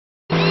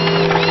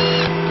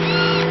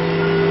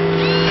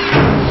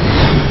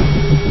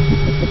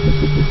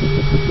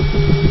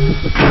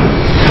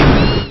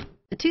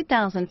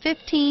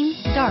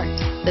2015 Dart.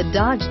 The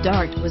Dodge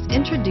Dart was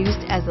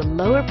introduced as a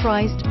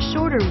lower-priced,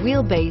 shorter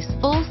wheelbase,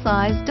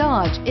 full-size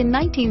Dodge in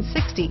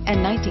 1960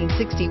 and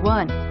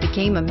 1961,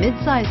 became a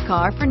mid-size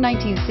car for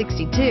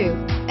 1962,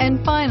 and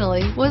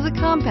finally was a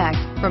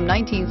compact from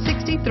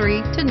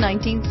 1963 to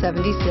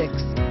 1976.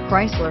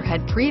 Chrysler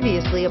had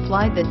previously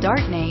applied the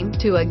Dart name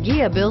to a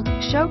Ghia-built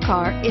show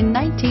car in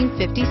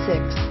 1956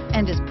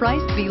 and is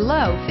priced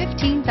below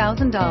 $15,000.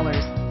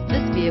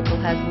 This vehicle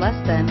has less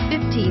than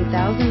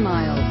 15,000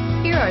 miles.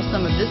 Here are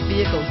some of this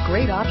vehicle's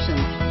great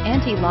options: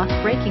 anti-lock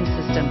braking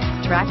system,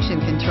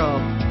 traction control,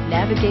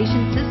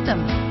 navigation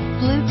system,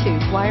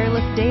 Bluetooth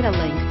wireless data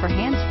link for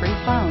hands-free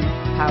phone,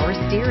 power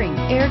steering,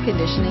 air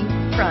conditioning,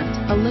 front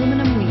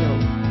aluminum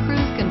wheels,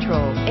 cruise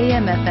control,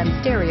 AM/FM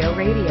stereo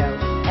radio,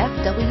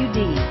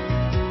 FWD.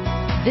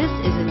 This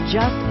isn't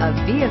just a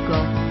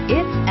vehicle,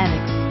 it's an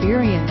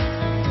experience.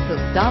 So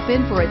stop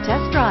in for a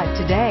test drive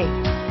today.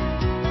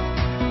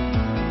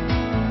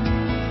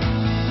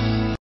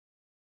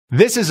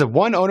 This is a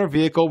one-owner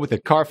vehicle with a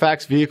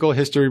Carfax Vehicle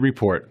History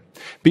Report.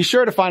 Be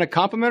sure to find a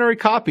complimentary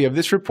copy of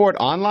this report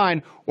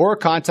online or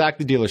contact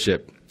the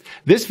dealership.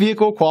 This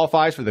vehicle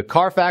qualifies for the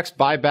Carfax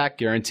Buyback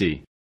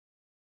Guarantee.